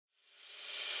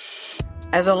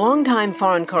As a longtime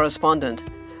foreign correspondent,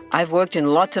 I've worked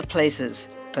in lots of places,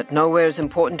 but nowhere as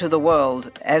important to the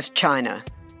world as China.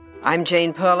 I'm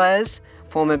Jane Perlez,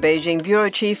 former Beijing bureau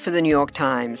chief for the New York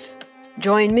Times.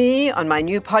 Join me on my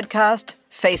new podcast,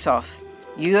 Face Off,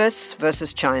 US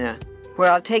versus China, where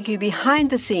I'll take you behind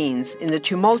the scenes in the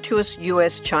tumultuous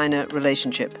US-China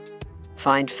relationship.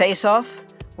 Find Face Off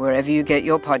wherever you get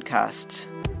your podcasts.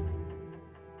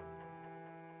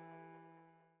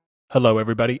 Hello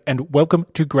everybody, and welcome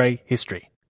to Grey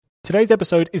History. Today's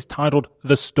episode is titled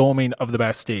The Storming of the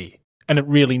Bastille, and it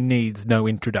really needs no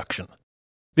introduction.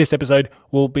 This episode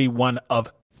will be one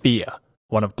of fear,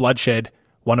 one of bloodshed,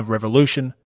 one of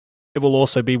revolution. It will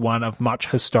also be one of much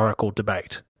historical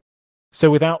debate. So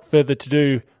without further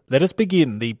ado, let us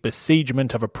begin the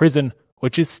besiegement of a prison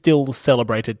which is still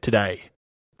celebrated today.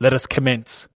 Let us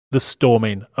commence the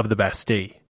storming of the Bastille.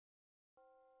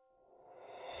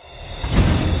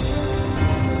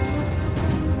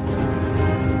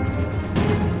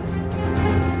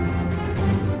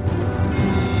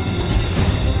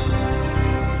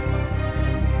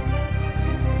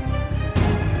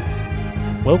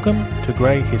 Welcome to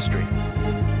Grey History.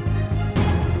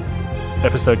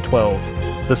 Episode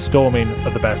 12, The Storming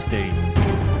of the Bastille.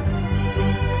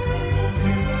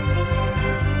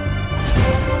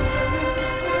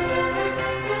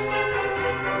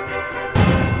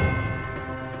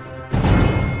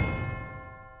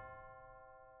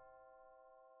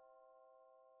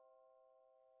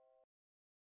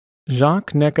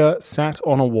 Jacques Necker sat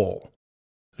on a wall.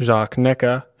 Jacques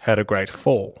Necker had a great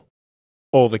fall.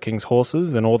 All the king's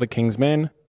horses and all the king's men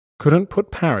couldn't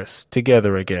put Paris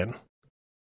together again.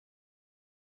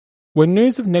 When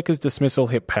news of Necker's dismissal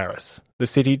hit Paris, the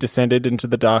city descended into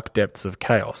the dark depths of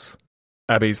chaos.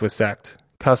 Abbeys were sacked,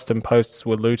 custom posts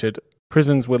were looted,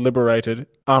 prisons were liberated,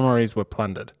 armories were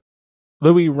plundered.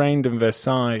 Louis reigned in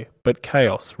Versailles, but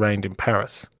chaos reigned in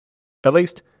Paris. At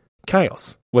least,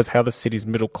 chaos was how the city's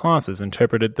middle classes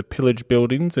interpreted the pillaged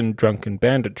buildings and drunken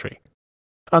banditry.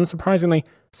 Unsurprisingly,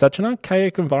 such an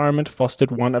archaic environment fostered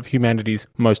one of humanity's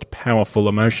most powerful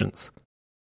emotions: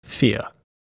 fear.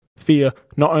 Fear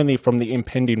not only from the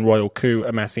impending royal coup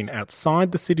amassing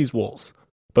outside the city's walls,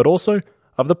 but also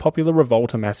of the popular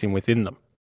revolt amassing within them.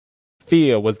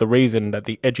 Fear was the reason that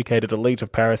the educated elite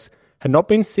of Paris had not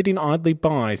been sitting idly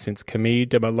by since Camille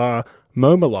Desmoulins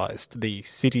mobilized the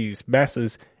city's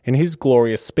masses in his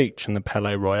glorious speech in the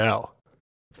Palais Royal.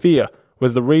 Fear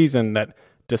was the reason that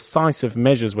decisive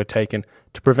measures were taken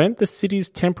to prevent the city's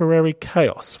temporary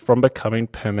chaos from becoming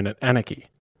permanent anarchy.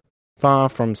 Far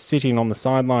from sitting on the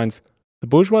sidelines, the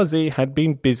bourgeoisie had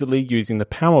been busily using the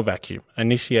power vacuum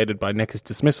initiated by Necker's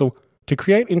dismissal to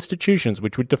create institutions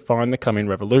which would define the coming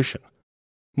revolution.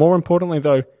 More importantly,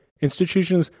 though,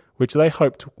 institutions which they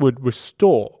hoped would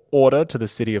restore order to the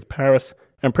city of Paris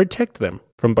and protect them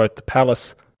from both the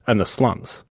palace and the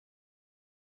slums.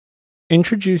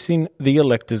 Introducing the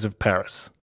electors of Paris.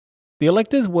 The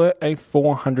electors were a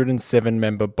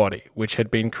 407-member body which had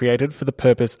been created for the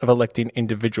purpose of electing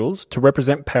individuals to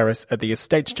represent Paris at the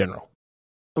Estates General.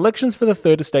 Elections for the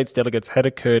Third Estates delegates had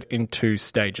occurred in 2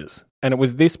 stages, and it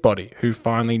was this body who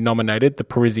finally nominated the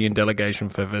Parisian delegation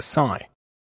for Versailles.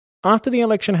 After the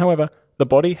election, however, the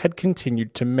body had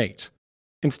continued to meet.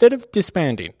 Instead of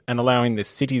disbanding and allowing the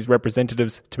city's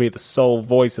representatives to be the sole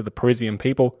voice of the Parisian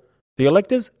people, the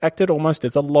electors acted almost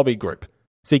as a lobby group,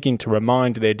 seeking to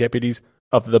remind their deputies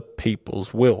of the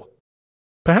people's will.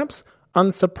 Perhaps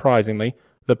unsurprisingly,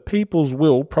 the people's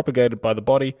will propagated by the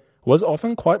body was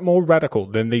often quite more radical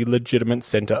than the legitimate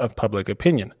centre of public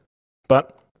opinion.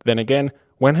 But then again,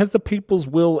 when has the people's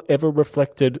will ever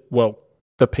reflected,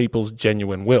 the people's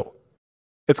genuine will?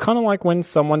 It's kind of like when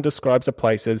someone describes a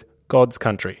place as God's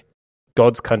country.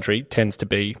 God's country tends to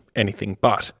be anything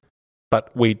but.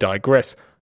 But we digress.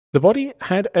 The body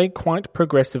had a quite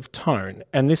progressive tone,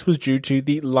 and this was due to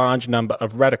the large number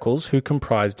of radicals who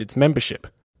comprised its membership.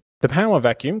 The power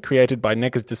vacuum created by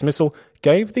Necker's dismissal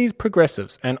gave these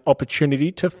progressives an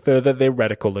opportunity to further their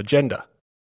radical agenda.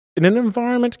 In an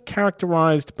environment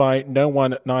characterized by no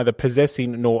one neither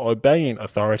possessing nor obeying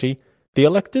authority, the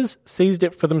electors seized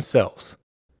it for themselves.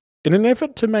 In an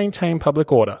effort to maintain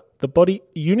public order, the body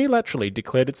unilaterally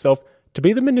declared itself to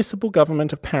be the municipal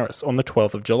government of Paris on the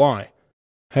 12th of July.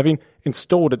 Having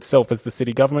installed itself as the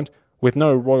city government, with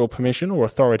no royal permission or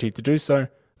authority to do so,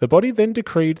 the body then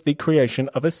decreed the creation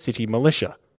of a city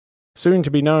militia. Soon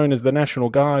to be known as the National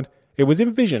Guard, it was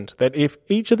envisioned that if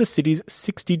each of the city's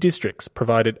 60 districts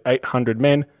provided 800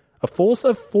 men, a force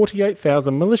of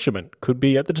 48,000 militiamen could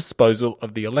be at the disposal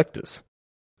of the electors.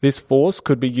 This force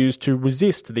could be used to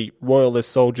resist the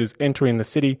royalist soldiers entering the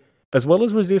city as well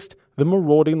as resist the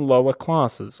marauding lower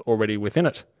classes already within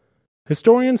it.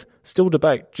 Historians still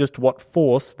debate just what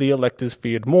force the electors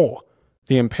feared more,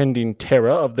 the impending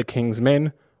terror of the king's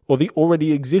men or the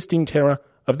already existing terror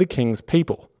of the king's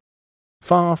people.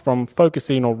 Far from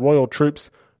focusing on royal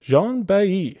troops, Jean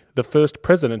Bailly, the first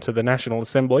president of the National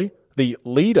Assembly, the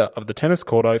leader of the tennis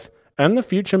court oath, and the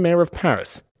future mayor of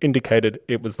Paris, indicated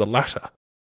it was the latter.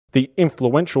 The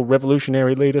influential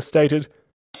revolutionary leader stated,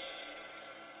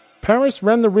 "Paris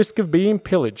ran the risk of being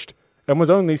pillaged and was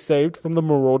only saved from the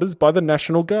marauders by the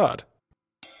National Guard."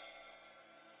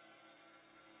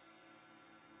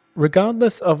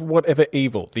 Regardless of whatever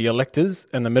evil the electors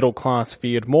and the middle class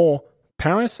feared more,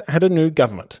 Paris had a new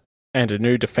government and a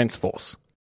new defence force.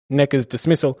 Necker's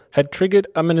dismissal had triggered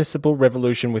a municipal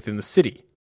revolution within the city,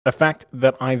 a fact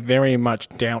that I very much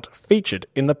doubt featured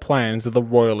in the plans of the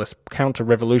royalist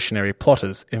counter-revolutionary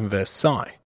plotters in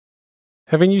Versailles.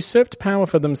 Having usurped power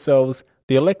for themselves,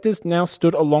 the electors now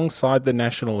stood alongside the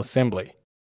National Assembly.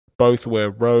 Both were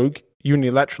rogue,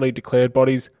 unilaterally declared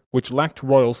bodies which lacked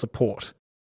royal support.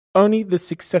 Only the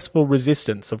successful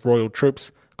resistance of royal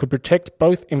troops could protect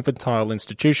both infantile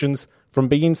institutions from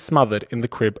being smothered in the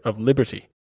crib of liberty.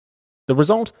 The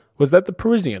result was that the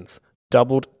Parisians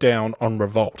doubled down on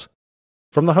revolt.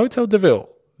 From the Hôtel de Ville,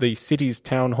 the city's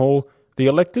town hall, the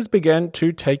electors began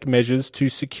to take measures to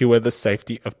secure the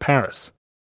safety of Paris.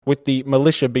 With the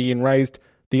militia being raised,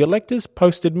 the electors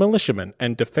posted militiamen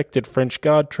and defected French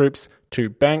Guard troops to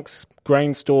banks,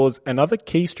 grain stores, and other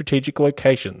key strategic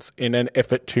locations in an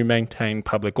effort to maintain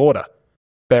public order.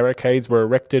 Barricades were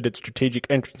erected at strategic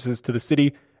entrances to the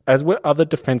city, as were other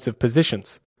defensive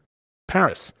positions.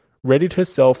 Paris readied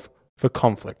herself for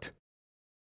conflict.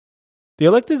 The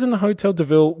electors in the Hôtel de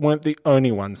Ville weren't the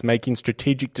only ones making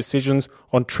strategic decisions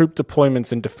on troop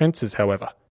deployments and defences, however.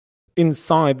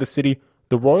 Inside the city,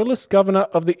 the royalist governor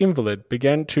of the Invalides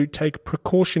began to take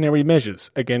precautionary measures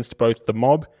against both the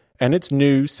mob and its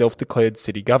new self-declared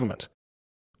city government.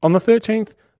 On the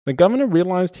 13th, the governor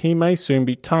realised he may soon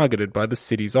be targeted by the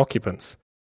city's occupants.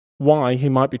 Why he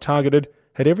might be targeted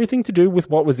had everything to do with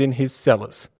what was in his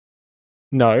cellars.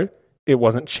 No, it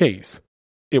wasn't cheese.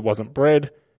 It wasn't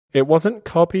bread. It wasn't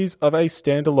copies of a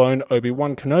standalone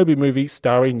Obi-Wan Kenobi movie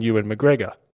starring Ewan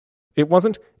McGregor. It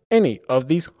wasn't any of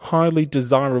these highly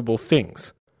desirable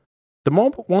things. The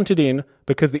mob wanted in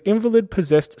because the invalid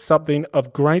possessed something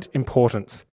of great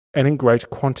importance and in great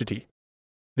quantity.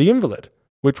 The Invalid,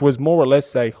 which was more or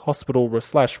less a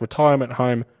hospital/retirement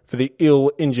home for the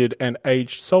ill, injured and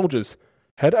aged soldiers,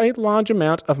 had a large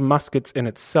amount of muskets in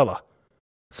its cellar.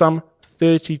 Some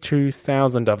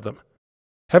 32,000 of them.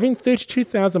 Having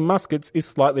 32,000 muskets is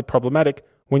slightly problematic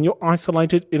when you're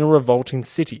isolated in a revolting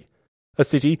city. A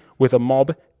city with a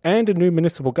mob and a new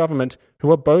municipal government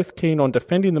who are both keen on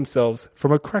defending themselves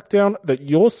from a crackdown that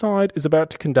your side is about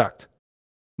to conduct.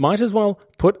 Might as well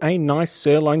put a nice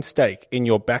sirloin steak in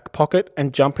your back pocket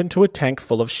and jump into a tank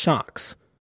full of sharks.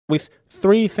 With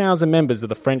 3,000 members of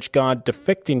the French Guard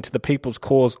defecting to the People's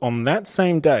Cause on that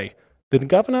same day, the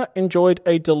governor enjoyed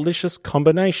a delicious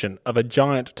combination of a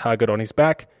giant target on his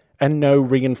back and no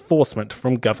reinforcement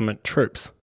from government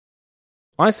troops.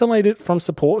 Isolated from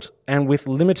support and with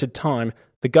limited time,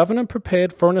 the governor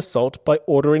prepared for an assault by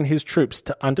ordering his troops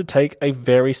to undertake a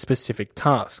very specific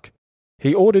task.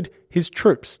 He ordered his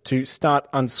troops to start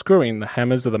unscrewing the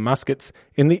hammers of the muskets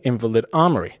in the Invalid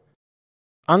armoury.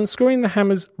 Unscrewing the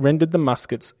hammers rendered the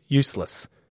muskets useless.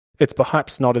 It's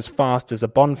perhaps not as fast as a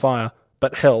bonfire,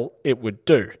 but hell, it would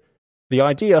do. The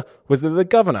idea was that the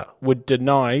governor would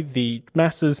deny the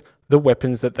masses the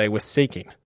weapons that they were seeking.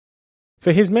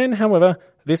 For his men, however,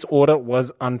 this order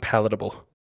was unpalatable.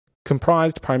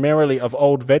 Comprised primarily of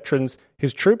old veterans,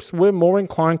 his troops were more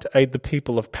inclined to aid the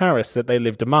people of Paris that they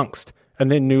lived amongst and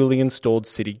their newly installed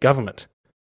city government.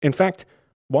 In fact,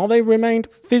 while they remained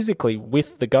physically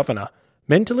with the governor,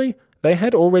 mentally they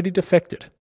had already defected.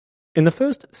 In the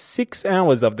first 6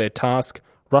 hours of their task,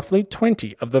 roughly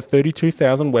 20 of the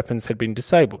 32,000 weapons had been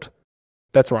disabled.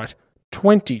 That's right,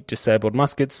 20 disabled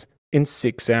muskets in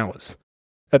 6 hours.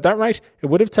 At that rate, it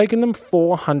would have taken them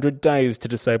 400 days to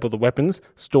disable the weapons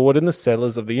stored in the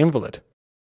cellars of the Invalid.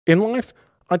 In life,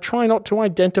 I try not to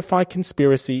identify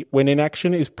conspiracy when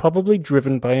inaction is probably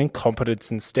driven by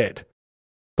incompetence instead.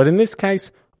 But in this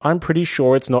case, I'm pretty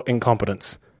sure it's not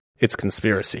incompetence, it's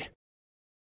conspiracy.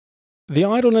 The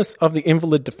idleness of the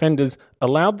Invalid defenders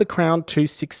allowed the Crown to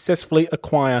successfully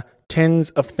acquire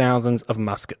tens of thousands of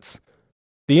muskets.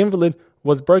 The Invalid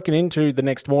was broken into the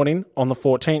next morning, on the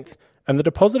 14th, and the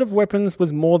deposit of weapons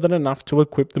was more than enough to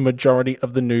equip the majority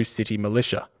of the new city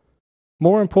militia.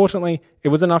 More importantly, it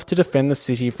was enough to defend the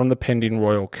city from the pending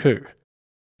royal coup.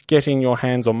 Getting your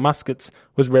hands on muskets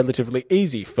was relatively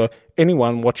easy for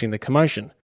anyone watching the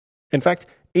commotion. In fact,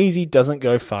 easy doesn't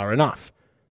go far enough.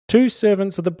 2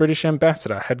 servants of the British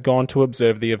ambassador had gone to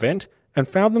observe the event and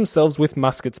found themselves with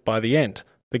muskets by the end,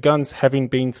 the guns having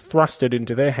been thrusted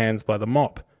into their hands by the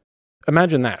mob.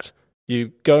 Imagine that.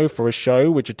 You go for a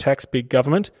show which attacks big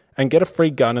government and get a free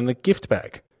gun in the gift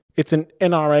bag. It's an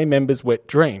NRA member's wet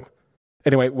dream.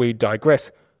 Anyway, we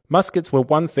digress. Muskets were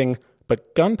one thing,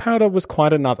 but gunpowder was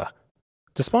quite another.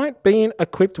 Despite being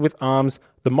equipped with arms,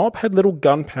 the mob had little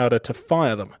gunpowder to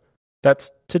fire them.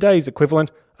 That's today's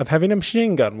equivalent of having a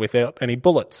machine gun without any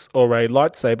bullets, or a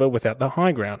lightsaber without the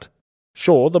high ground.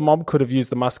 Sure, the mob could have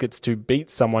used the muskets to beat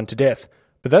someone to death,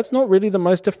 but that's not really the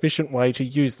most efficient way to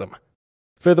use them.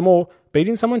 Furthermore,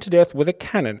 beating someone to death with a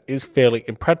cannon is fairly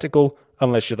impractical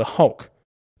unless you're the Hulk.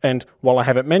 And while I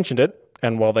haven't mentioned it,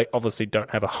 and while they obviously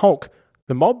don't have a Hulk,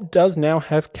 the mob does now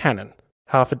have cannon,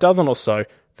 half a dozen or so,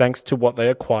 thanks to what they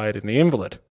acquired in the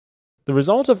Invalid. The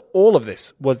result of all of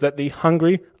this was that the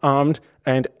hungry, armed,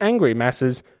 and angry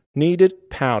masses needed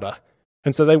powder,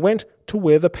 and so they went to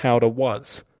where the powder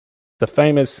was. The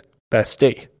famous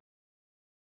Bastille.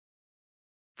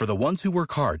 For the ones who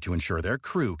work hard to ensure their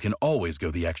crew can always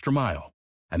go the extra mile,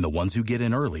 and the ones who get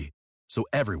in early so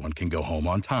everyone can go home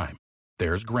on time,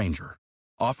 there's Grainger,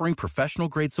 offering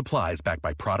professional-grade supplies backed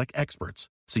by product experts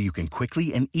so you can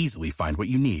quickly and easily find what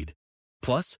you need.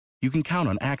 Plus, you can count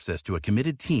on access to a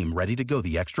committed team ready to go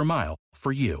the extra mile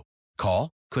for you. Call,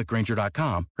 click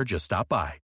Grainger.com, or just stop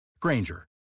by. Grainger,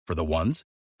 for the ones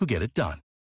who get it done.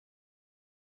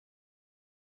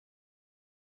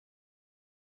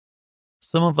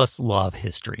 Some of us love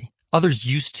history. Others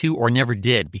used to or never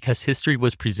did because history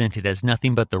was presented as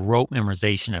nothing but the rote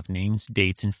memorization of names,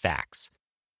 dates, and facts.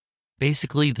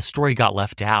 Basically, the story got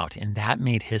left out, and that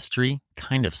made history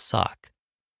kind of suck.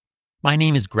 My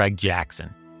name is Greg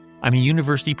Jackson. I'm a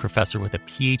university professor with a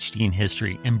PhD in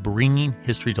history, and bringing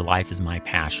history to life is my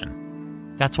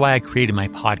passion. That's why I created my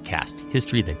podcast,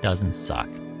 History That Doesn't Suck.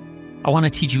 I want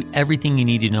to teach you everything you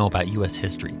need to know about U.S.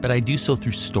 history, but I do so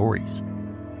through stories.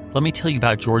 Let me tell you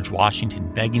about George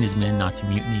Washington begging his men not to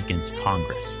mutiny against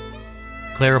Congress,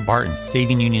 Clara Barton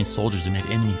saving Union soldiers amid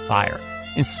enemy fire,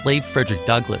 enslaved Frederick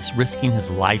Douglass risking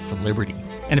his life for liberty,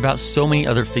 and about so many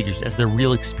other figures as their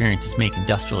real experiences make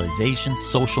industrialization,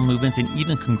 social movements, and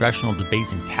even congressional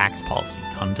debates and tax policy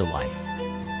come to life.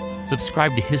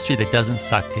 Subscribe to History That Doesn't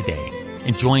Suck today,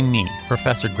 and join me,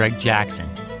 Professor Greg Jackson,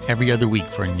 every other week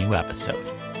for a new episode,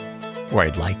 where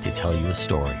I'd like to tell you a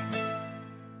story.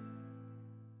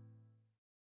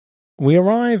 We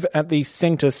arrive at the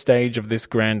centre stage of this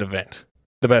grand event,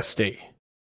 the Bastille.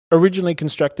 Originally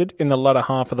constructed in the latter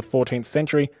half of the 14th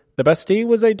century, the Bastille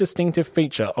was a distinctive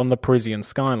feature on the Parisian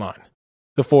skyline.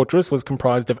 The fortress was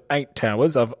comprised of 8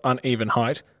 towers of uneven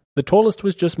height. The tallest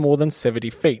was just more than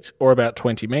 70 feet, or about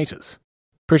 20 metres.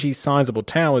 Pretty sizable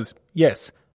towers,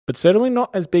 yes, but certainly not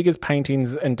as big as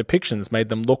paintings and depictions made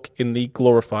them look in the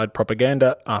glorified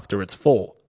propaganda after its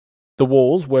fall. The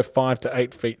walls were 5 to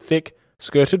 8 feet thick,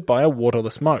 skirted by a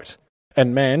waterless moat,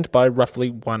 and manned by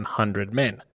roughly 100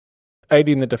 men.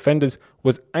 Aiding the defenders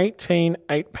was 18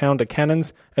 8-pounder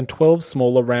cannons and 12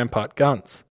 smaller rampart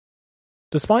guns.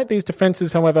 Despite these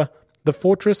defences, however, the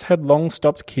fortress had long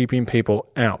stopped keeping people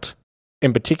out,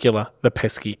 in particular the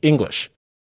pesky English.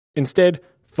 Instead,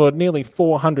 for nearly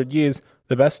 400 years,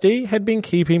 the Bastille had been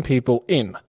keeping people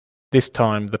in, this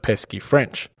time the pesky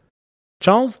French.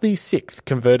 Charles VI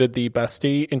converted the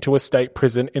Bastille into a state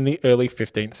prison in the early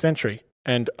 15th century,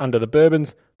 and under the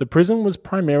Bourbons, the prison was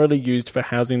primarily used for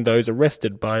housing those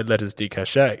arrested by letters de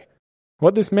cachet.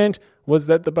 What this meant was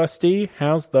that the Bastille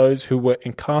housed those who were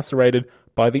incarcerated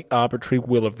by the arbitrary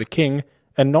will of the king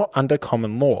and not under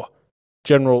common law.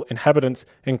 General inhabitants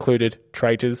included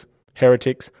traitors,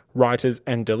 heretics, writers,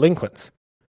 and delinquents.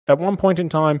 At one point in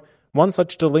time, one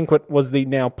such delinquent was the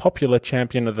now popular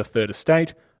champion of the Third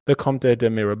Estate, the Comte de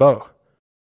Mirabeau.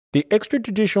 The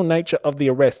extrajudicial nature of the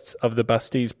arrests of the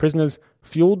Bastille's prisoners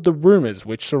fueled the rumours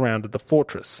which surrounded the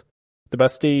fortress. The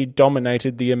Bastille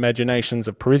dominated the imaginations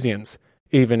of Parisians,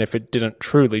 even if it didn't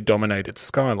truly dominate its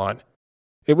skyline.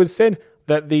 It was said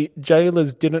that the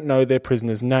jailers didn't know their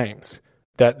prisoners' names,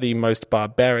 that the most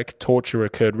barbaric torture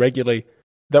occurred regularly,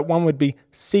 that one would be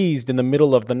seized in the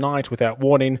middle of the night without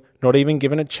warning, not even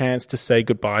given a chance to say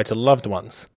goodbye to loved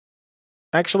ones.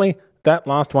 Actually, that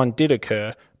last one did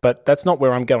occur, but that's not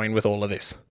where I'm going with all of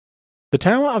this. The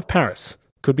Tower of Paris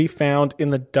could be found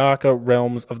in the darker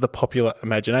realms of the popular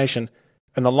imagination,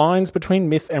 and the lines between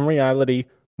myth and reality,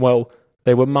 well,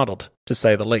 they were muddled, to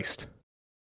say the least.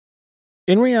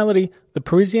 In reality, the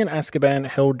Parisian Azkaban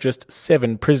held just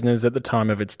 7 prisoners at the time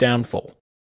of its downfall.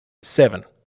 7.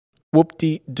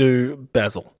 Whoop-de-doo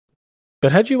Basil.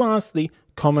 But had you asked the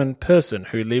common person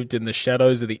who lived in the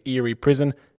shadows of the eerie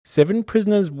prison, 7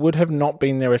 prisoners would have not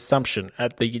been their assumption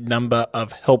at the number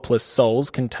of helpless souls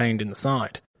contained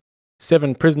inside.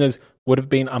 7 prisoners would have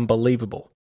been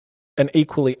unbelievable. An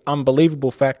equally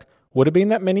unbelievable fact would have been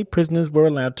that many prisoners were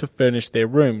allowed to furnish their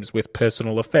rooms with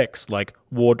personal effects like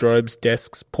wardrobes,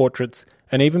 desks, portraits,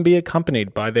 and even be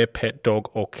accompanied by their pet dog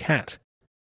or cat.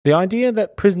 The idea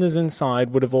that prisoners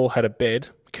inside would have all had a bed,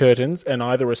 curtains, and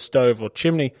either a stove or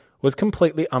chimney was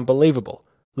completely unbelievable,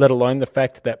 let alone the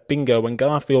fact that Bingo and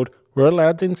Garfield were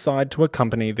allowed inside to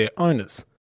accompany their owners.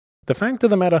 The fact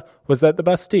of the matter was that the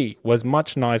Bastille was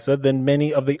much nicer than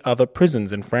many of the other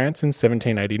prisons in France in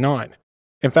 1789.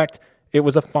 In fact, it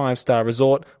was a 5-star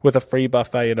resort with a free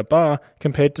buffet and a bar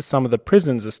compared to some of the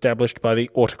prisons established by the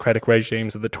autocratic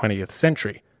regimes of the 20th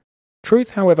century. Truth,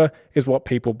 however, is what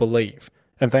people believe,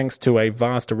 and thanks to a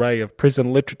vast array of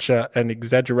prison literature and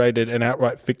exaggerated and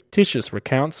outright fictitious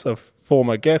recounts of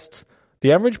former guests,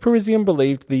 the average Parisian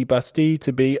believed the Bastille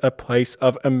to be a place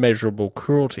of immeasurable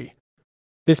cruelty.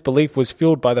 This belief was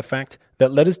fueled by the fact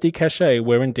that letters de cachet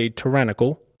were indeed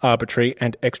tyrannical, arbitrary,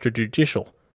 and extrajudicial.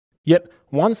 Yet,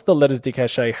 once the letters de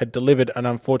cachet had delivered an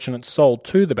unfortunate soul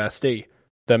to the Bastille,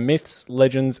 the myths,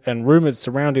 legends, and rumours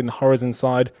surrounding the horrors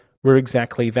inside were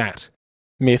exactly that.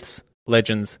 Myths,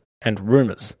 legends, and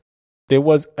rumours. There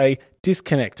was a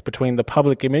disconnect between the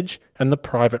public image and the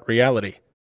private reality.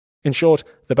 In short,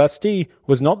 the Bastille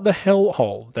was not the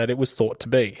hellhole that it was thought to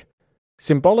be.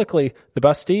 Symbolically, the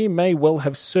Bastille may well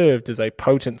have served as a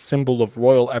potent symbol of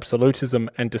royal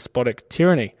absolutism and despotic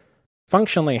tyranny.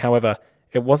 Functionally, however,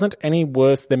 it wasn't any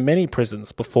worse than many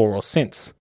prisons before or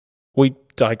since. We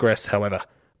digress, however,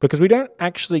 because we don't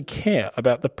actually care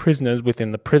about the prisoners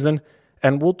within the prison,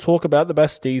 and we'll talk about the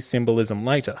Bastille's symbolism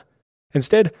later.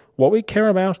 Instead, what we care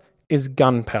about is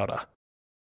gunpowder.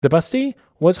 The Bastille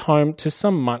was home to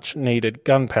some much-needed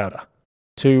gunpowder.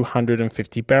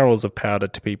 250 barrels of powder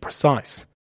to be precise.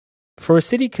 For a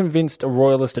city convinced a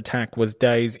royalist attack was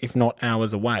days, if not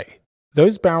hours away,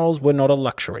 those barrels were not a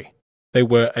luxury. They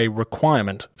were a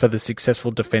requirement for the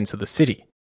successful defence of the city.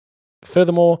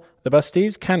 Furthermore, the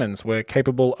Bastille's cannons were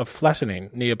capable of flattening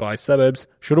nearby suburbs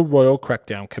should a royal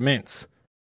crackdown commence.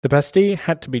 The Bastille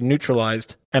had to be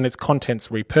neutralised and its contents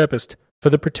repurposed for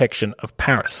the protection of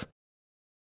Paris.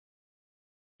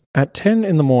 At 10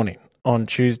 in the morning, on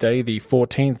Tuesday the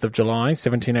 14th of July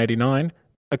 1789,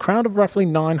 a crowd of roughly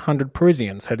 900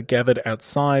 Parisians had gathered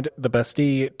outside the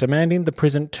Bastille demanding the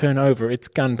prison turn over its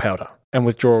gunpowder and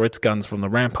withdraw its guns from the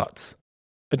ramparts.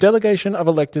 A delegation of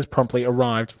electors promptly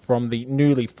arrived from the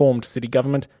newly formed city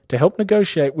government to help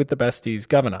negotiate with the Bastille's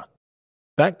governor.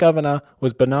 That governor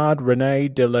was Bernard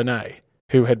René de Launay,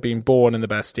 who had been born in the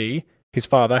Bastille, his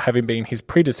father having been his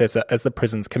predecessor as the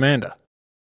prison's commander.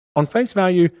 On face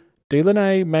value, de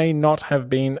Launay may not have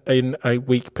been in a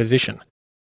weak position,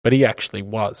 but he actually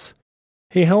was.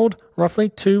 He held roughly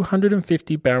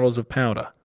 250 barrels of powder,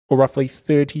 or roughly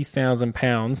 30,000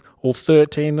 pounds or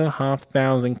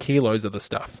 13,500 kilos of the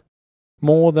stuff.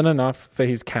 More than enough for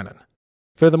his cannon.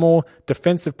 Furthermore,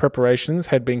 defensive preparations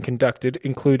had been conducted,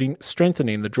 including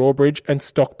strengthening the drawbridge and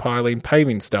stockpiling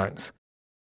paving stones.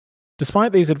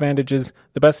 Despite these advantages,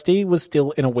 the Bastille was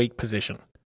still in a weak position.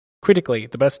 Critically,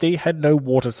 the Bastille had no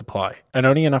water supply and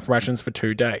only enough rations for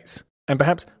 2 days. And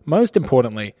perhaps most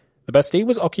importantly, the Bastille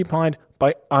was occupied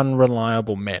by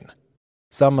unreliable men.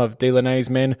 Some of de Launay's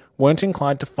men weren't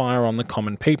inclined to fire on the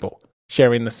common people,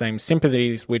 sharing the same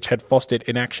sympathies which had fostered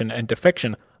inaction and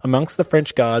defection amongst the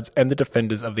French guards and the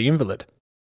defenders of the invalid.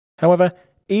 However,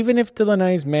 even if de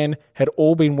Launay's men had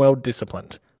all been well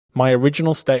disciplined, my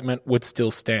original statement would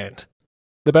still stand.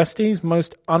 The Bastille's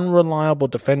most unreliable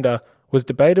defender was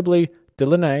debatably de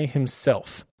Launay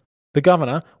himself. The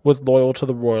governor was loyal to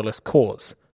the royalist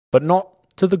cause, but not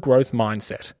to the growth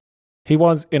mindset. He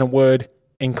was, in a word,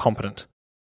 incompetent.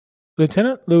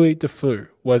 Lieutenant Louis Dufour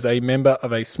was a member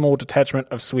of a small detachment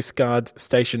of Swiss guards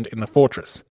stationed in the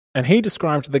fortress, and he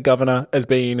described the governor as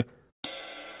being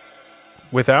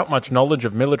without much knowledge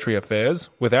of military affairs,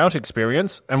 without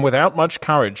experience, and without much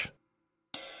courage.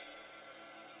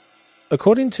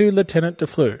 According to Lieutenant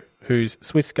Dufour, whose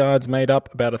Swiss guards made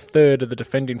up about a third of the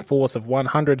defending force of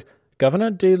 100,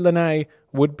 Governor de Launay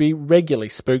would be regularly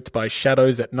spooked by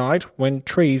shadows at night when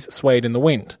trees swayed in the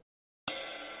wind.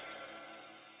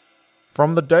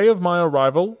 From the day of my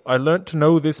arrival, I learnt to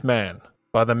know this man,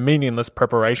 by the meaningless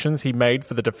preparations he made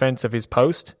for the defence of his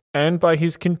post, and by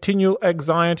his continual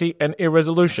anxiety and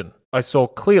irresolution. I saw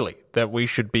clearly that we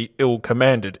should be ill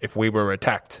commanded if we were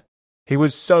attacked. He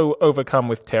was so overcome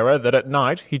with terror that at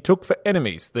night he took for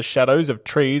enemies the shadows of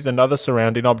trees and other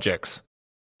surrounding objects.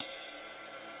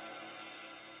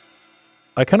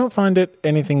 I cannot find it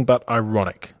anything but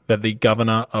ironic that the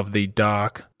governor of the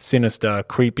dark, sinister,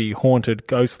 creepy, haunted,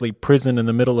 ghostly prison in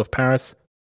the middle of Paris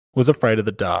was afraid of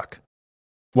the dark.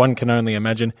 One can only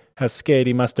imagine how scared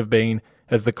he must have been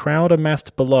as the crowd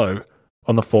amassed below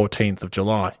on the 14th of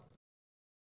July.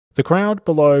 The crowd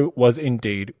below was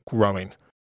indeed growing.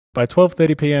 By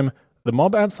 12:30 p.m, the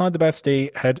mob outside the Bastille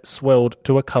had swelled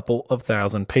to a couple of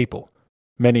thousand people.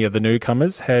 Many of the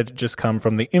newcomers had just come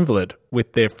from the Invalides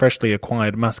with their freshly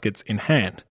acquired muskets in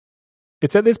hand.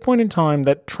 It's at this point in time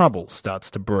that trouble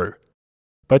starts to brew.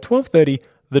 By 12:30,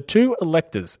 the two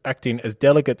electors acting as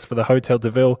delegates for the Hôtel de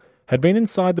Ville had been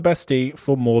inside the Bastille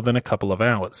for more than a couple of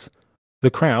hours. The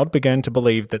crowd began to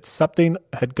believe that something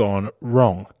had gone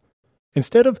wrong.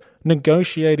 Instead of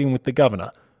negotiating with the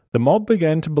governor, the mob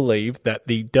began to believe that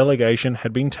the delegation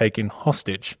had been taken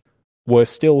hostage. Worse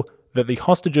still, that the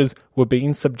hostages were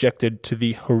being subjected to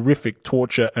the horrific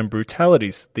torture and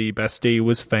brutalities the Bastille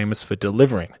was famous for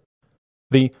delivering.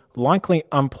 The likely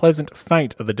unpleasant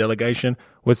fate of the delegation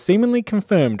was seemingly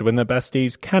confirmed when the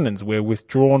Bastille's cannons were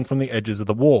withdrawn from the edges of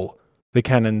the wall. The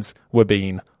cannons were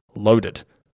being loaded.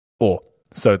 Or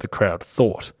so the crowd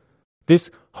thought.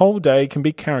 This whole day can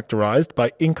be characterized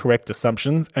by incorrect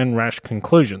assumptions and rash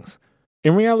conclusions.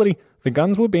 In reality, the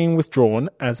guns were being withdrawn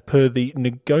as per the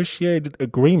negotiated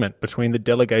agreement between the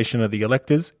delegation of the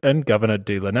electors and Governor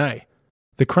Delaunay.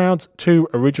 The crowd's two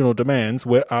original demands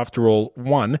were, after all,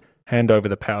 1. Hand over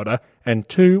the powder, and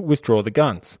 2. Withdraw the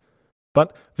guns.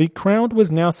 But the crowd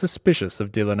was now suspicious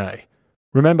of Delaunay.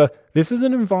 Remember, this is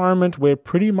an environment where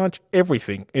pretty much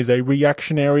everything is a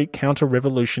reactionary,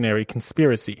 counter-revolutionary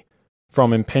conspiracy,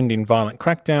 from impending violent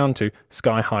crackdown to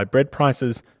sky-high bread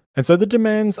prices, and so the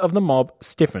demands of the mob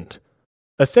stiffened.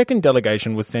 A second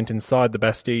delegation was sent inside the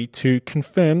Bastille to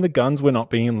confirm the guns were not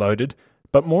being loaded,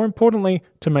 but more importantly,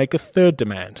 to make a third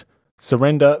demand: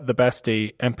 surrender the Bastille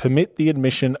and permit the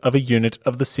admission of a unit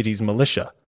of the city's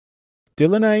militia.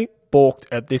 Delaunay balked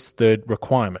at this third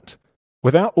requirement.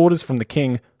 Without orders from the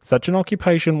king, such an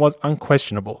occupation was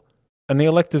unquestionable, and the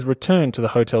electors returned to the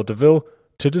Hôtel de Ville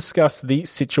to discuss the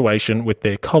situation with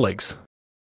their colleagues.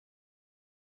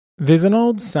 There's an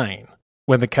old saying,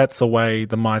 when the cat's away,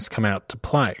 the mice come out to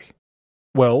play.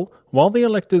 Well, while the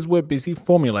electors were busy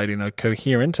formulating a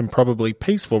coherent and probably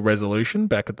peaceful resolution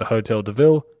back at the Hôtel de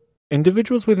Ville,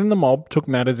 individuals within the mob took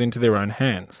matters into their own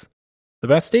hands. The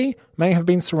Bastille may have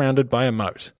been surrounded by a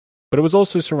moat, but it was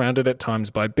also surrounded at times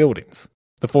by buildings.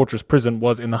 The fortress prison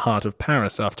was in the heart of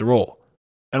Paris after all,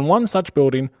 and one such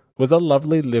building was a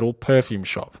lovely little perfume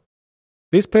shop.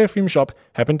 This perfume shop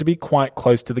happened to be quite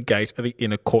close to the gate of the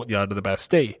inner courtyard of the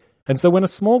Bastille, and so when a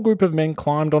small group of men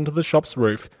climbed onto the shop's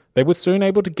roof, they were soon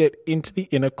able to get into the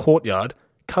inner courtyard,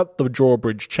 cut the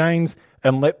drawbridge chains,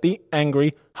 and let the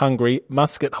angry, hungry,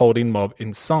 musket-holding mob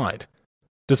inside.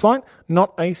 Despite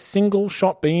not a single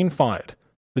shot being fired,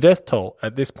 the death toll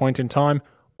at this point in time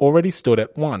already stood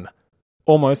at 1.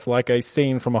 Almost like a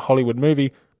scene from a Hollywood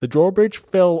movie, the drawbridge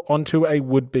fell onto a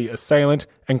would-be assailant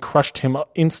and crushed him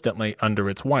instantly under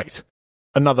its weight.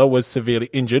 Another was severely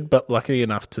injured but lucky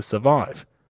enough to survive.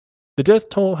 The death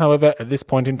toll, however, at this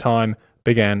point in time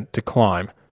began to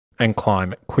climb, and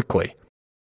climb quickly.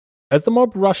 As the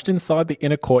mob rushed inside the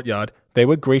inner courtyard, they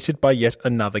were greeted by yet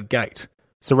another gate.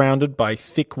 Surrounded by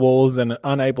thick walls and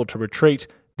unable to retreat,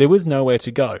 there was nowhere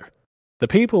to go. The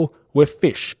people were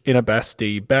fish in a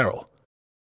Bastille barrel.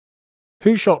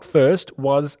 Who shot first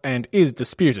was and is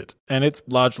disputed, and it's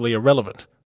largely irrelevant.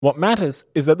 What matters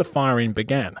is that the firing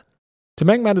began. To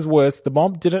make matters worse, the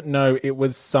mob didn't know it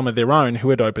was some of their own who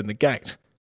had opened the gate.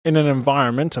 In an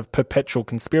environment of perpetual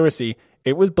conspiracy,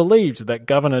 it was believed that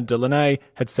Governor Delaunay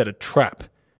had set a trap.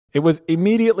 It was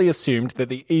immediately assumed that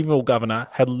the evil governor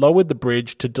had lowered the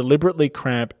bridge to deliberately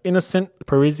cramp innocent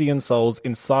Parisian souls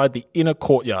inside the inner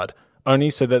courtyard, only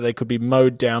so that they could be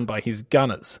mowed down by his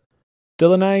gunners.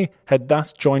 Delaunay had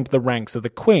thus joined the ranks of the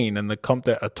Queen and the Comte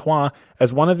d'Artois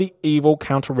as one of the evil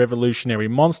counter-revolutionary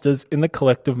monsters in the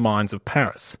collective minds of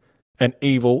Paris. An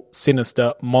evil,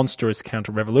 sinister, monstrous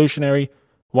counter-revolutionary,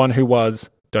 one who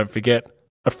was, don't forget,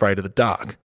 afraid of the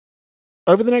dark.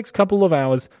 Over the next couple of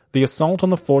hours, the assault on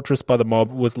the fortress by the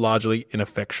mob was largely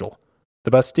ineffectual.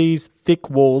 The Bastille's thick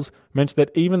walls meant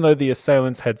that even though the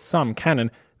assailants had some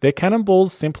cannon, their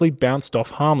cannonballs simply bounced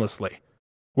off harmlessly.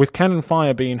 With cannon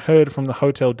fire being heard from the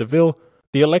Hôtel de Ville,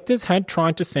 the electors had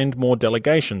tried to send more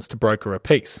delegations to broker a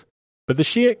peace. But the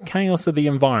sheer chaos of the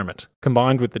environment,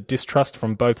 combined with the distrust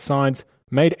from both sides,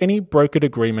 made any brokered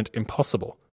agreement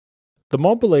impossible. The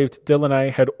mob believed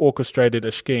Delaunay had orchestrated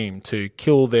a scheme to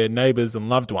kill their neighbours and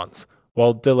loved ones,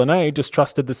 while Delaunay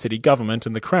distrusted the city government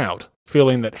and the crowd,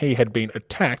 feeling that he had been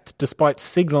attacked despite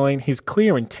signalling his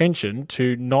clear intention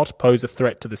to not pose a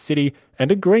threat to the city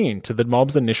and agreeing to the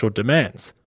mob's initial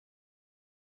demands.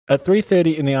 At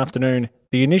 3:30 in the afternoon,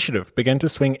 the initiative began to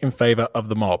swing in favour of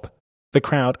the mob. The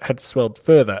crowd had swelled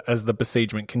further as the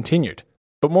besiegement continued,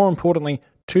 but more importantly,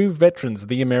 2 veterans of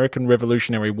the American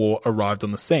Revolutionary War arrived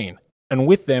on the scene, and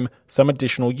with them some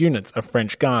additional units of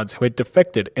French guards who had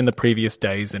defected in the previous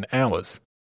days and hours.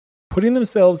 Putting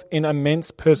themselves in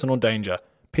immense personal danger,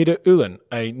 Peter Ulen,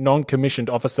 a non-commissioned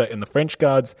officer in the French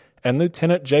Guards, and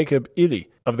Lieutenant Jacob Illy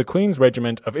of the Queen's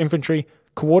Regiment of Infantry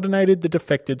coordinated the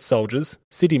defected soldiers,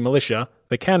 city militia,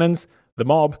 the cannons, the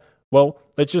mob. Well,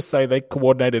 let's just say they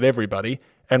coordinated everybody,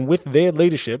 and with their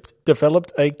leadership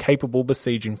developed a capable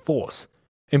besieging force.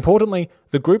 Importantly,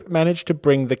 the group managed to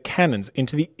bring the cannons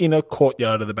into the inner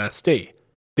courtyard of the Bastille.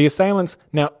 The assailants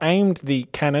now aimed the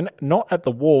cannon not at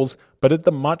the walls, but at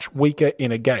the much weaker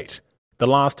inner gate, the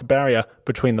last barrier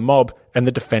between the mob and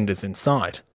the defenders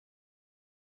inside.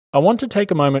 I want to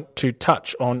take a moment to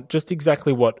touch on just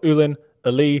exactly what Ulen,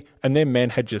 Ali, and their men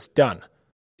had just done.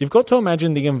 You've got to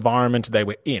imagine the environment they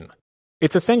were in.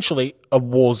 It's essentially a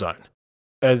war zone,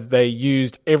 as they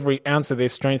used every ounce of their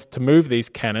strength to move these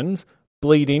cannons.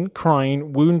 Bleeding,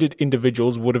 crying, wounded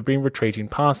individuals would have been retreating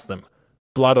past them.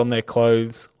 Blood on their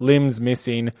clothes, limbs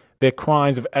missing, their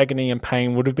cries of agony and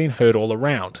pain would have been heard all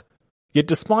around. Yet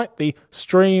despite the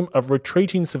stream of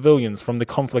retreating civilians from the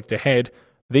conflict ahead,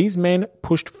 these men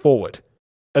pushed forward.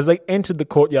 As they entered the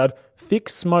courtyard, thick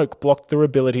smoke blocked their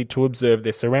ability to observe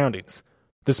their surroundings.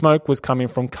 The smoke was coming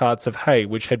from carts of hay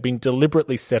which had been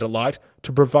deliberately set alight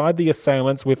to provide the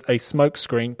assailants with a smoke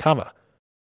screen cover.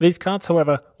 These carts,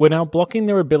 however, were now blocking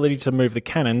their ability to move the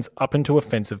cannons up into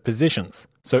offensive positions,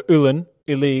 so Ulen,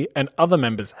 Illy, and other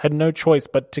members had no choice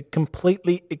but to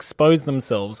completely expose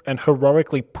themselves and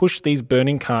heroically push these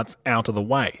burning carts out of the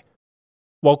way.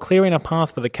 While clearing a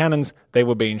path for the cannons, they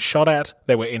were being shot at,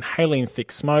 they were inhaling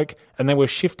thick smoke, and they were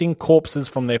shifting corpses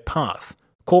from their path.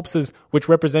 Corpses which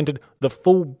represented the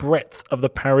full breadth of the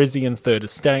Parisian Third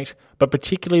Estate, but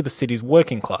particularly the city's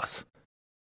working class.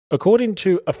 According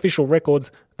to official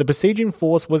records, the besieging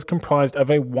force was comprised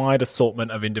of a wide assortment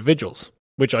of individuals,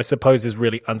 which I suppose is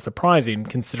really unsurprising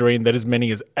considering that as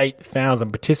many as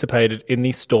 8,000 participated in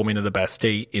the storming of the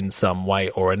Bastille in some way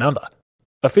or another.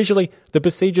 Officially, the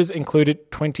besiegers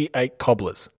included 28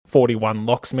 cobblers, 41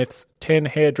 locksmiths, 10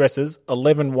 hairdressers,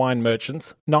 11 wine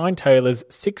merchants, 9 tailors,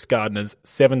 6 gardeners,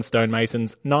 7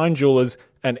 stonemasons, 9 jewellers,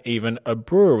 and even a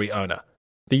brewery owner.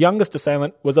 The youngest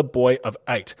assailant was a boy of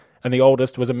 8, and the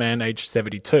oldest was a man aged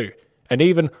 72, and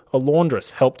even a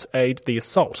laundress helped aid the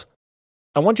assault.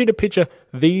 I want you to picture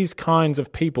these kinds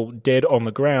of people dead on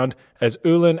the ground as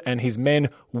Ulen and his men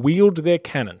wield their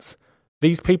cannons.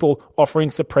 These people offering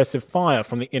suppressive fire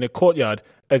from the inner courtyard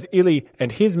as Illy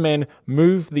and his men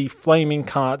move the flaming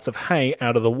carts of hay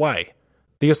out of the way.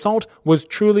 The assault was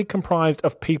truly comprised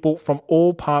of people from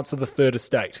all parts of the Third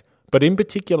Estate, but in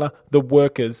particular the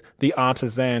workers, the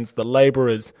artisans, the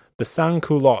labourers, the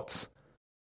sans-culottes.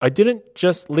 I didn't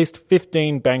just list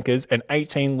 15 bankers and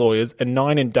 18 lawyers and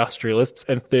 9 industrialists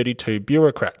and 32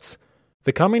 bureaucrats.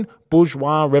 The coming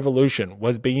bourgeois revolution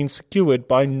was being skewered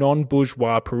by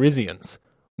non-bourgeois Parisians.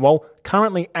 While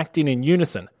currently acting in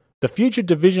unison, the future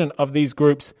division of these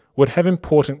groups would have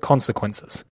important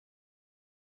consequences.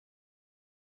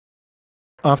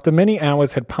 After many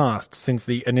hours had passed since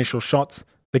the initial shots,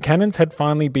 the cannons had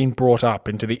finally been brought up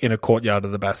into the inner courtyard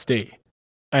of the Bastille.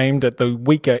 Aimed at the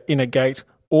weaker inner gate,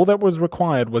 all that was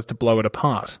required was to blow it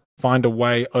apart, find a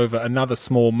way over another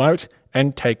small moat,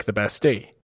 and take the Bastille.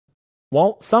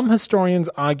 While some historians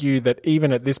argue that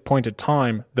even at this point in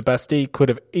time, the Bastille could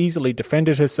have easily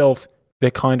defended herself,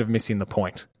 they're kind of missing the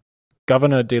point.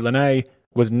 Governor Delaunay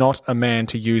was not a man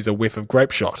to use a whiff of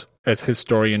grape shot, as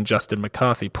historian Justin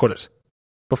McCarthy put it.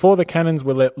 Before the cannons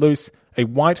were let loose, a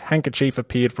white handkerchief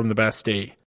appeared from the Bastille.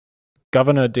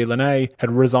 Governor Delaunay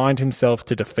had resigned himself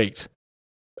to defeat.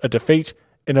 A defeat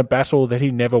in a battle that he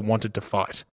never wanted to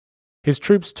fight. His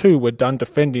troops too were done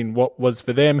defending what was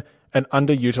for them an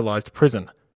underutilized prison,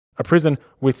 a prison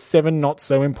with 7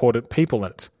 not-so-important people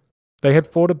in it. They had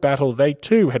fought a battle they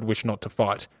too had wished not to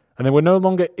fight, and they were no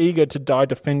longer eager to die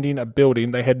defending a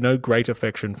building they had no great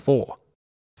affection for.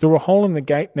 Through a hole in the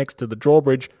gate next to the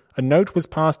drawbridge, a note was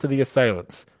passed to the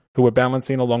assailants, who were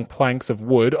balancing along planks of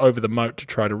wood over the moat to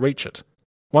try to reach it.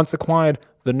 Once acquired,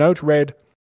 the note read,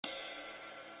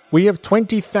 "We have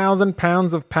 20,000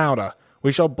 pounds of powder.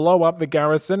 We shall blow up the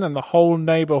garrison and the whole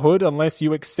neighbourhood unless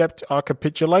you accept our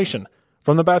capitulation.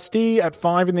 From the Bastille at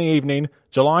 5 in the evening,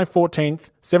 July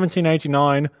 14th,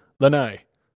 1789, Lanay.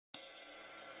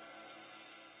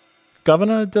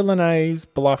 Governor de Lanay's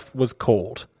bluff was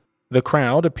called. The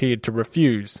crowd appeared to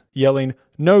refuse, yelling,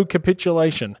 "No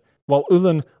capitulation," while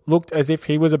Ulen looked as if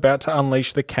he was about to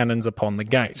unleash the cannons upon the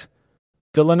gate.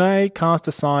 De Lanay cast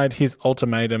aside his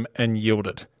ultimatum and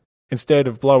yielded. Instead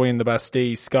of blowing the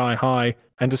Bastille sky high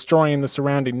and destroying the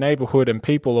surrounding neighbourhood and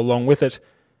people along with it,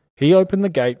 he opened the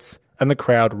gates and the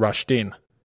crowd rushed in.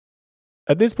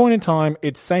 At this point in time,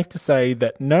 it's safe to say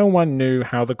that no one knew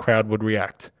how the crowd would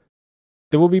react.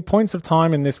 There will be points of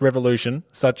time in this revolution,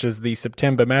 such as the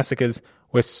September massacres,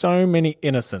 where so many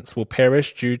innocents will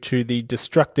perish due to the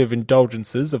destructive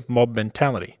indulgences of mob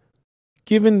mentality.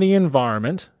 Given the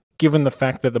environment, given the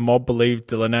fact that the mob believed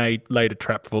de Lanay laid a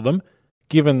trap for them,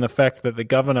 given the fact that the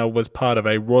governor was part of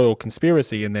a royal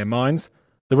conspiracy in their minds,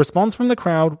 the response from the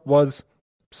crowd was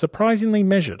surprisingly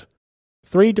measured.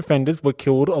 3 defenders were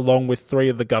killed along with 3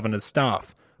 of the governor's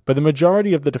staff, but the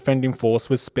majority of the defending force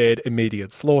was spared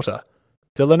immediate slaughter.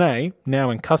 De Lanay, now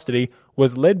in custody,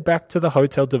 was led back to the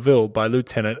Hotel de Ville by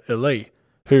Lieutenant Elie,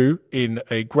 who, in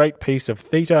a great piece of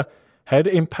theatre, had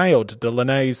impaled de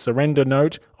Lanay's surrender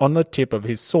note on the tip of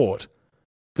his sword.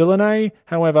 De Lanay,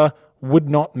 however, would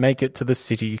not make it to the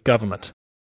city government.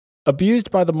 Abused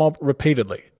by the mob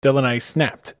repeatedly, de Lanay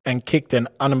snapped and kicked an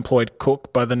unemployed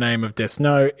cook by the name of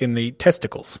Desnos in the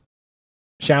testicles.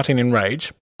 Shouting in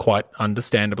rage, quite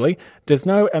understandably,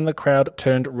 Desnos and the crowd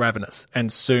turned ravenous,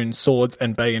 and soon swords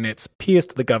and bayonets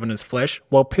pierced the governor's flesh,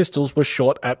 while pistols were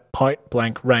shot at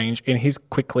point-blank range in his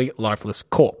quickly lifeless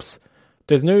corpse.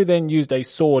 Desnos then used a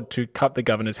sword to cut the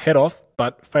governor's head off,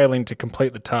 but failing to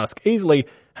complete the task easily,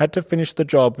 had to finish the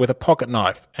job with a pocket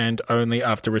knife, and only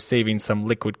after receiving some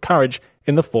liquid courage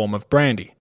in the form of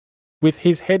brandy. With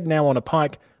his head now on a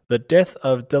pike, the death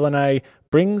of de Lanay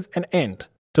brings an end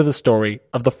to the story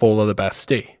of the fall of the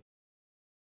Bastille.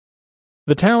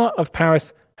 The Tower of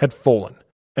Paris had fallen,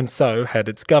 and so had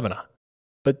its governor.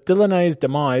 But de Lanay's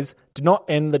demise did not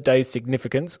end the day's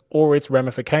significance or its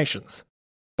ramifications.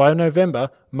 By November,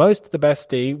 most of the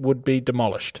Bastille would be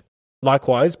demolished.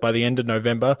 Likewise, by the end of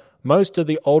November, most of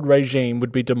the old regime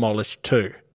would be demolished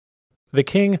too. The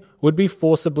king would be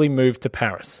forcibly moved to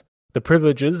Paris. The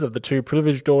privileges of the 2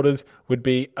 privileged daughters would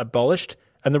be abolished,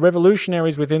 and the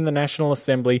revolutionaries within the National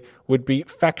Assembly would be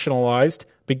factionalized,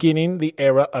 beginning the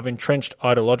era of entrenched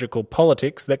ideological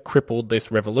politics that crippled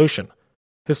this revolution.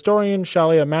 Historian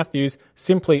Shalia Matthews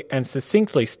simply and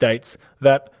succinctly states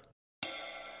that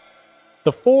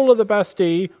the fall of the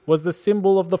Bastille was the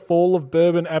symbol of the fall of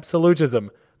Bourbon absolutism,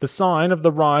 the sign of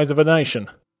the rise of a nation.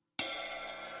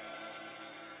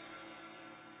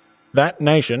 That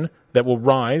nation that will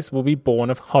rise will be born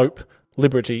of hope,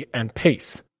 liberty, and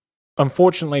peace.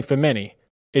 Unfortunately for many,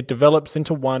 it develops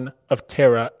into one of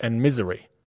terror and misery.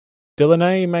 De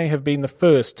Lanay may have been the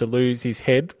first to lose his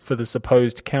head for the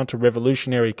supposed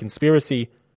counter-revolutionary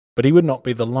conspiracy, but he would not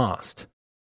be the last.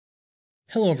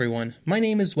 Hello everyone, my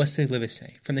name is Wesley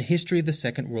Livesey from the History of the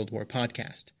Second World War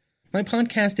podcast. My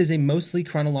podcast is a mostly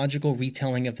chronological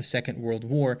retelling of the Second World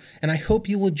War, and I hope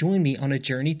you will join me on a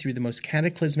journey through the most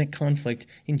cataclysmic conflict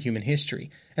in human history,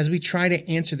 as we try to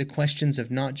answer the questions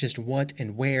of not just what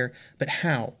and where, but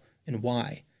how and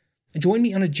why. Join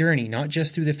me on a journey not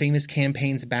just through the famous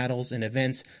campaigns, battles, and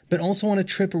events, but also on a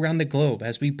trip around the globe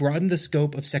as we broaden the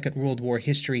scope of Second World War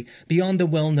history beyond the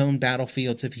well-known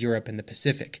battlefields of Europe and the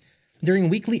Pacific. During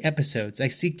weekly episodes, I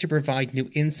seek to provide new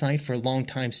insight for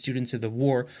longtime students of the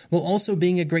war, while also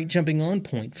being a great jumping-on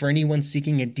point for anyone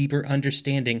seeking a deeper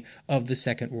understanding of the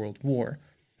Second World War.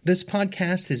 This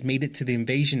podcast has made it to the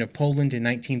invasion of Poland in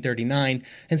 1939,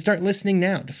 and start listening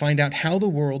now to find out how the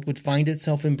world would find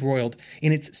itself embroiled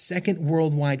in its second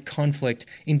worldwide conflict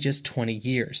in just 20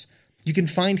 years. You can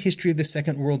find History of the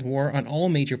Second World War on all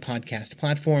major podcast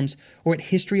platforms, or at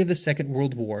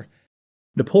historyofthesecondworldwar.com.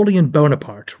 Napoleon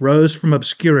Bonaparte rose from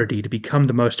obscurity to become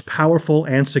the most powerful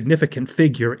and significant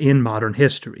figure in modern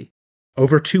history.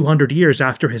 Over 200 years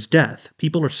after his death,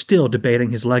 people are still debating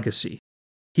his legacy.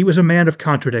 He was a man of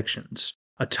contradictions,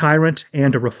 a tyrant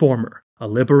and a reformer, a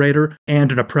liberator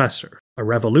and an oppressor, a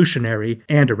revolutionary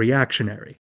and a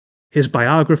reactionary. His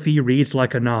biography reads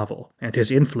like a novel, and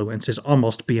his influence is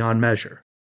almost beyond measure.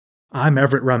 I'm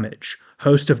Everett Rummage,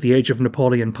 host of the Age of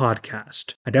Napoleon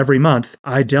podcast, and every month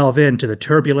I delve into the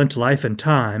turbulent life and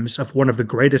times of one of the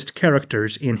greatest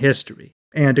characters in history,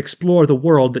 and explore the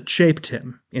world that shaped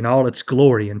him in all its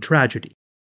glory and tragedy.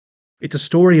 It's a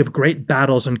story of great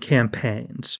battles and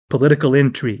campaigns, political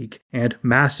intrigue, and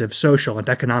massive social and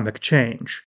economic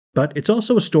change. But it's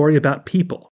also a story about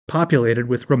people, populated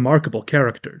with remarkable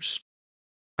characters.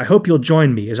 I hope you'll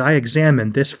join me as I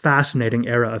examine this fascinating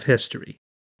era of history.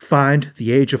 Find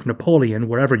The Age of Napoleon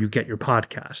wherever you get your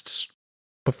podcasts.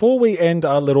 Before we end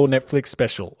our little Netflix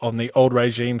special on the old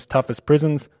regime's toughest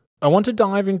prisons, I want to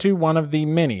dive into one of the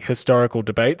many historical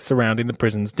debates surrounding the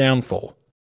prison's downfall.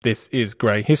 This is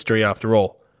grey history after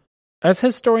all. As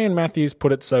historian Matthews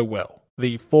put it so well,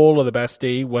 the fall of the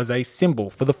Bastille was a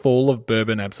symbol for the fall of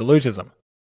Bourbon absolutism.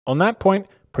 On that point,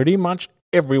 pretty much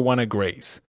everyone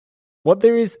agrees. What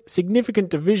there is significant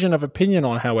division of opinion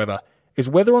on, however, is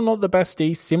whether or not the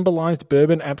Bastille symbolised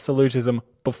Bourbon absolutism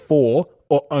before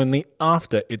or only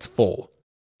after its fall.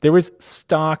 There is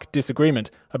stark disagreement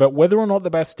about whether or not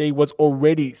the Bastille was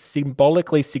already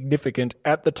symbolically significant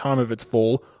at the time of its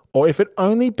fall, or if it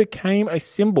only became a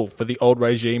symbol for the old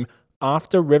regime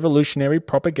after revolutionary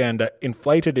propaganda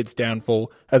inflated its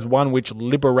downfall as one which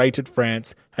liberated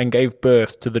France and gave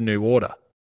birth to the new order.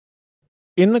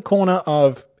 In the corner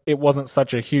of it wasn't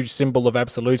such a huge symbol of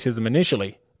absolutism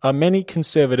initially are many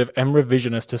conservative and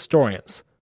revisionist historians.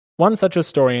 One such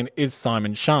historian is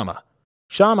Simon Schama.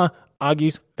 Schama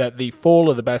argues that the fall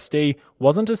of the Bastille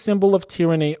wasn't a symbol of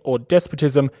tyranny or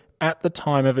despotism at the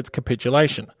time of its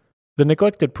capitulation. The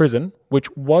neglected prison, which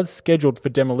was scheduled for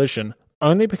demolition,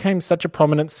 only became such a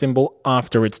prominent symbol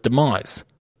after its demise.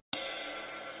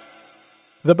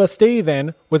 The Bastille,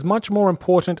 then, was much more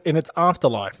important in its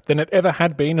afterlife than it ever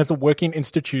had been as a working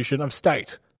institution of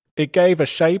state. It gave a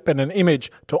shape and an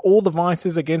image to all the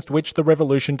vices against which the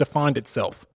revolution defined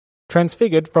itself.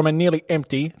 Transfigured from a nearly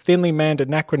empty, thinly manned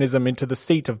anachronism into the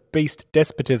seat of beast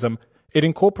despotism, it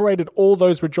incorporated all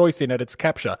those rejoicing at its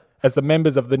capture as the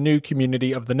members of the new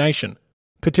community of the nation.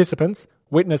 Participants,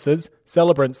 witnesses,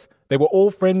 celebrants, they were all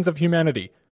friends of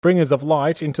humanity, bringers of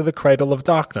light into the cradle of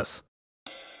darkness.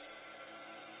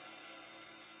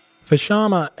 For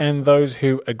Schama and those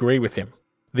who agree with him,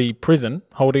 the prison,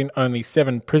 holding only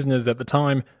 7 prisoners at the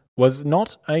time, was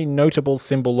not a notable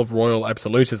symbol of royal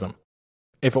absolutism.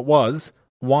 If it was,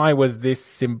 why was this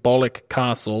symbolic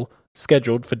castle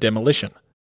scheduled for demolition?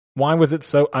 Why was it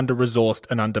so under-resourced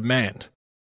and undermanned?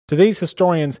 To these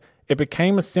historians, it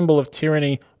became a symbol of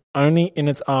tyranny only in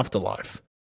its afterlife.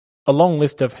 A long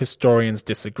list of historians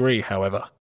disagree, however.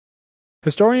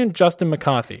 Historian Justin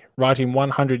McCarthy, writing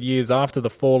 100 years after the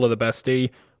fall of the Bastille,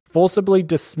 forcibly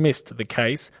dismissed the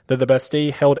case that the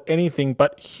Bastille held anything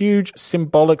but huge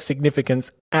symbolic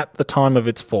significance at the time of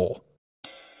its fall.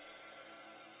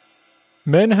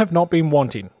 Men have not been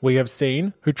wanting, we have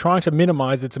seen, who try to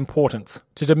minimise its importance,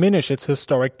 to diminish its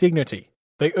historic dignity.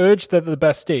 They urge that the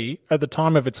Bastille, at the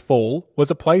time of its fall,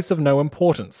 was a place of no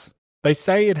importance. They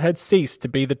say it had ceased to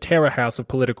be the terror house of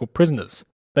political prisoners.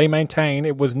 They maintain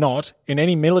it was not, in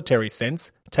any military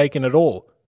sense, taken at all.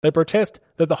 They protest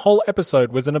that the whole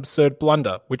episode was an absurd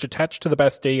blunder which attached to the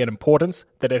Bastille an importance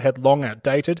that it had long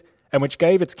outdated and which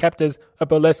gave its captors a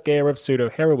burlesque air of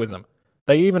pseudo-heroism.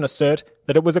 They even assert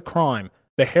that it was a crime,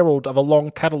 the herald of a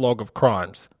long catalogue of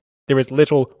crimes. There is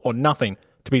little or nothing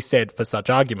to be said for such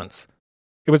arguments.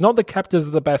 It was not the captors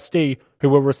of the Bastille who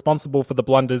were responsible for the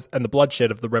blunders and the bloodshed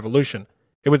of the revolution.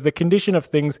 It was the condition of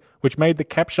things which made the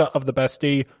capture of the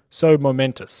Bastille so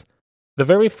momentous. The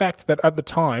very fact that at the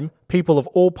time people of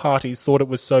all parties thought it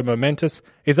was so momentous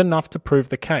is enough to prove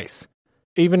the case.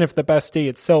 Even if the Bastille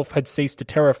itself had ceased to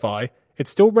terrify, it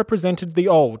still represented the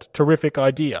old, terrific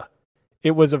idea.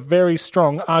 It was a very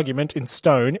strong argument in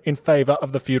stone in favour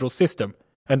of the feudal system,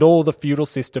 and all the feudal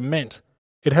system meant.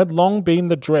 It had long been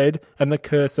the dread and the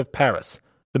curse of Paris,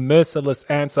 the merciless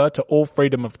answer to all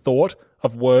freedom of thought,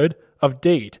 of word, of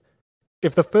deed.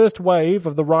 If the first wave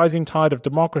of the rising tide of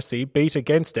democracy beat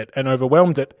against it and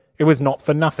overwhelmed it, it was not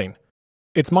for nothing.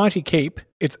 Its mighty keep,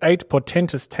 its 8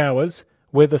 portentous towers,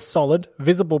 were the solid,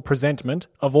 visible presentment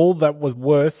of all that was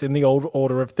worse in the old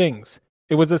order of things.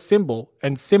 It was a symbol,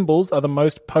 and symbols are the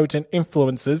most potent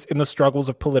influences in the struggles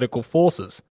of political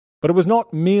forces. But it was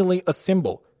not merely a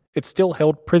symbol. It still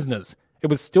held prisoners. It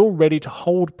was still ready to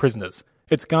hold prisoners.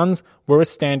 Its guns were a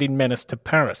standing menace to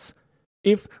Paris.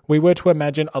 If we were to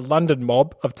imagine a London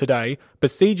mob of today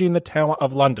besieging the Tower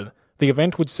of London, the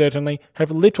event would certainly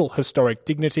have little historic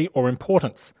dignity or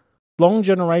importance. Long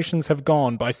generations have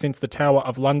gone by since the Tower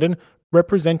of London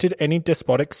represented any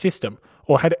despotic system,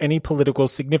 or had any political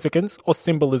significance or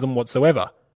symbolism whatsoever.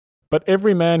 But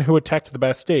every man who attacked the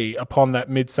Bastille upon that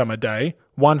midsummer day,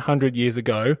 100 years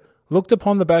ago, looked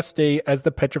upon the Bastille as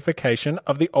the petrification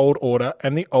of the old order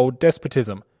and the old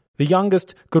despotism. The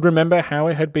youngest could remember how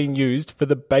it had been used for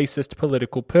the basest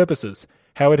political purposes,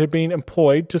 how it had been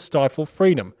employed to stifle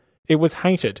freedom. It was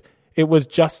hated. It was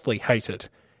justly hated.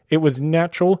 It was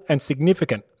natural and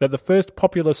significant that the first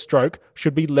popular stroke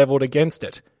should be levelled against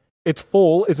it. Its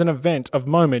fall is an event of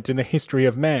moment in the history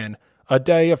of man, a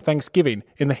day of thanksgiving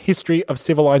in the history of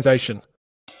civilization.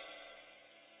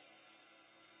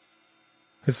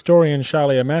 Historian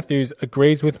Charlia Matthews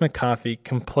agrees with McCarthy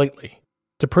completely.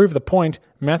 To prove the point,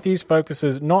 Matthews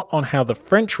focuses not on how the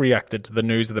French reacted to the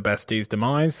news of the Bastille's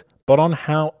demise, but on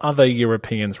how other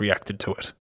Europeans reacted to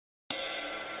it.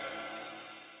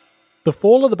 The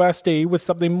fall of the Bastille was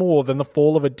something more than the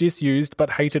fall of a disused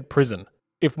but hated prison.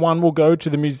 If one will go to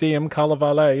the Museum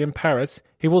Carnavalet in Paris,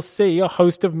 he will see a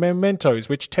host of mementos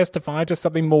which testify to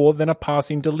something more than a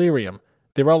passing delirium.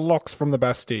 There are locks from the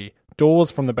Bastille,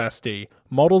 doors from the Bastille,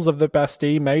 models of the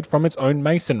Bastille made from its own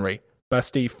masonry,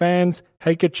 Bastille fans,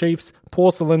 handkerchiefs,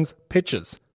 porcelains,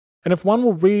 pictures. And if one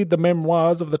will read the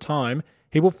memoirs of the time,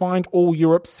 he will find all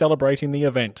Europe celebrating the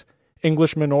event.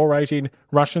 Englishmen orating,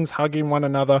 Russians hugging one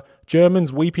another,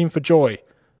 Germans weeping for joy.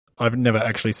 I've never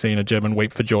actually seen a German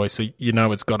weep for joy, so you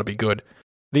know it's got to be good.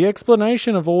 The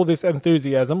explanation of all this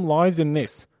enthusiasm lies in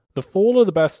this. The fall of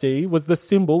the Bastille was the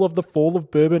symbol of the fall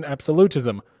of Bourbon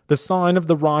absolutism, the sign of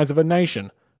the rise of a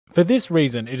nation. For this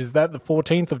reason, it is that the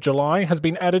 14th of July has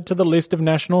been added to the list of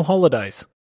national holidays.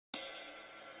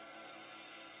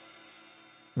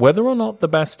 Whether or not the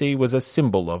Bastille was a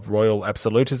symbol of royal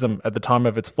absolutism at the time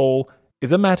of its fall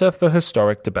is a matter for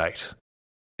historic debate.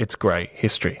 It's grey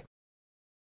history.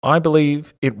 I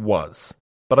believe it was,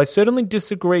 but I certainly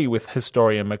disagree with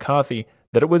historian McCarthy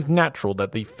that it was natural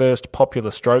that the first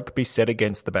popular stroke be set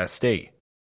against the Bastille.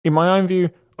 In my own view,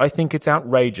 I think it's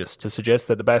outrageous to suggest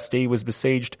that the Bastille was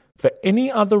besieged for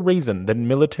any other reason than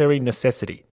military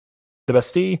necessity. The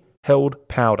Bastille held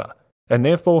powder, and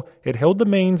therefore it held the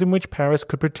means in which Paris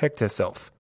could protect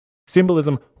herself.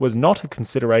 Symbolism was not a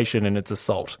consideration in its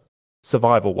assault.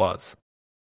 Survival was.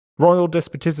 Royal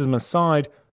despotism aside,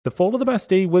 the fall of the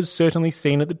Bastille was certainly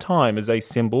seen at the time as a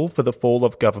symbol for the fall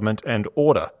of government and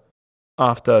order.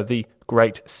 After the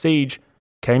Great Siege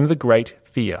came the Great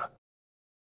Fear.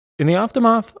 In the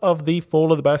aftermath of the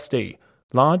fall of the Bastille,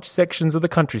 large sections of the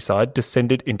countryside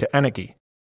descended into anarchy,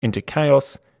 into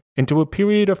chaos, into a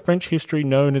period of French history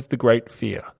known as the Great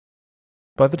Fear.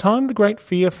 By the time the Great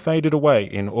Fear faded away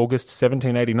in August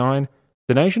 1789,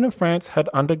 the nation of France had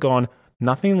undergone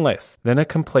nothing less than a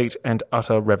complete and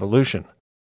utter revolution.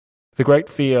 The Great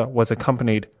Fear was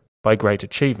accompanied by great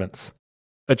achievements,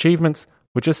 achievements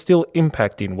which are still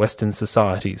impacting Western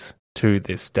societies to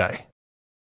this day.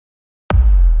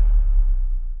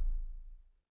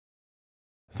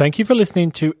 Thank you for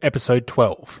listening to episode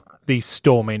 12, The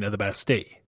Storming of the Bastille.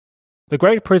 The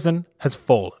great prison has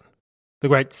fallen. The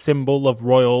great symbol of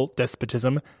royal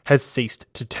despotism has ceased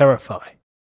to terrify.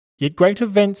 Yet great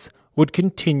events would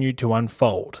continue to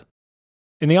unfold.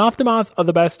 In the aftermath of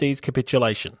the Bastille's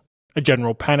capitulation, a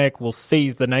general panic will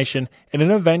seize the nation in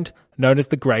an event known as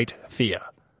the Great Fear.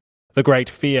 The Great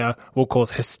Fear will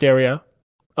cause hysteria,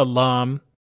 alarm,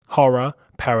 horror,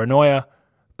 paranoia,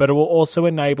 but it will also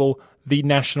enable the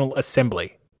National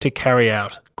Assembly to carry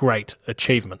out great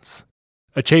achievements.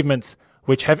 Achievements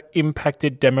which have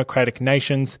impacted democratic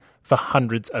nations for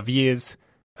hundreds of years.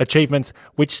 Achievements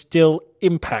which still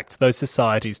impact those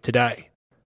societies today.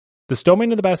 The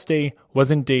storming of the Bastille was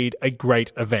indeed a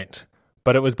great event,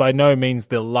 but it was by no means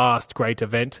the last great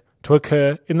event to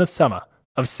occur in the summer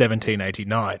of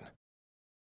 1789.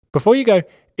 Before you go,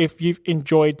 if you've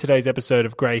enjoyed today's episode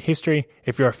of Grey History,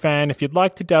 if you're a fan, if you'd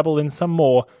like to dabble in some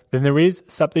more, then there is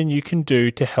something you can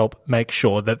do to help make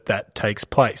sure that that takes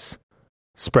place.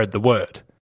 Spread the word.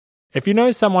 If you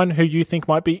know someone who you think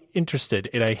might be interested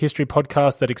in a history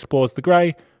podcast that explores the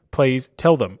grey, please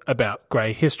tell them about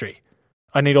Grey History.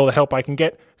 I need all the help I can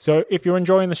get, so if you're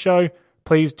enjoying the show,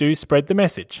 please do spread the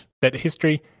message that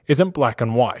history isn't black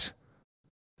and white.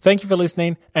 Thank you for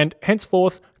listening, and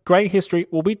henceforth, Grey History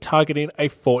will be targeting a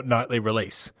fortnightly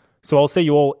release. So I'll see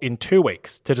you all in 2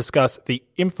 weeks to discuss the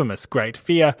infamous Great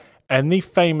Fear and the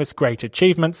famous great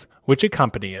achievements which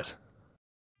accompany it.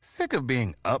 Sick of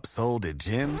being upsold at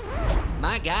gyms?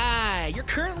 My guy, you're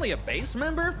currently a base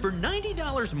member? For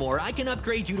 $90 more, I can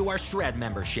upgrade you to our Shred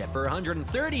membership. For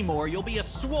 $130 more, you'll be a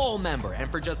Swole member.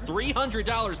 And for just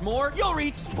 $300 more, you'll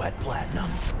reach Sweat Platinum.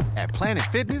 At Planet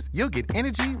Fitness, you'll get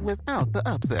energy without the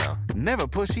upsell. Never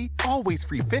pushy, always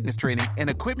free fitness training and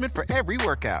equipment for every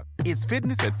workout. It's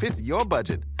fitness that fits your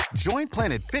budget. Join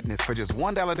Planet Fitness for just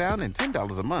 $1 down and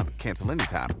 $10 a month. Cancel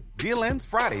anytime. Deal ends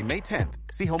Friday, May 10th.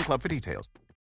 See Home Club for details.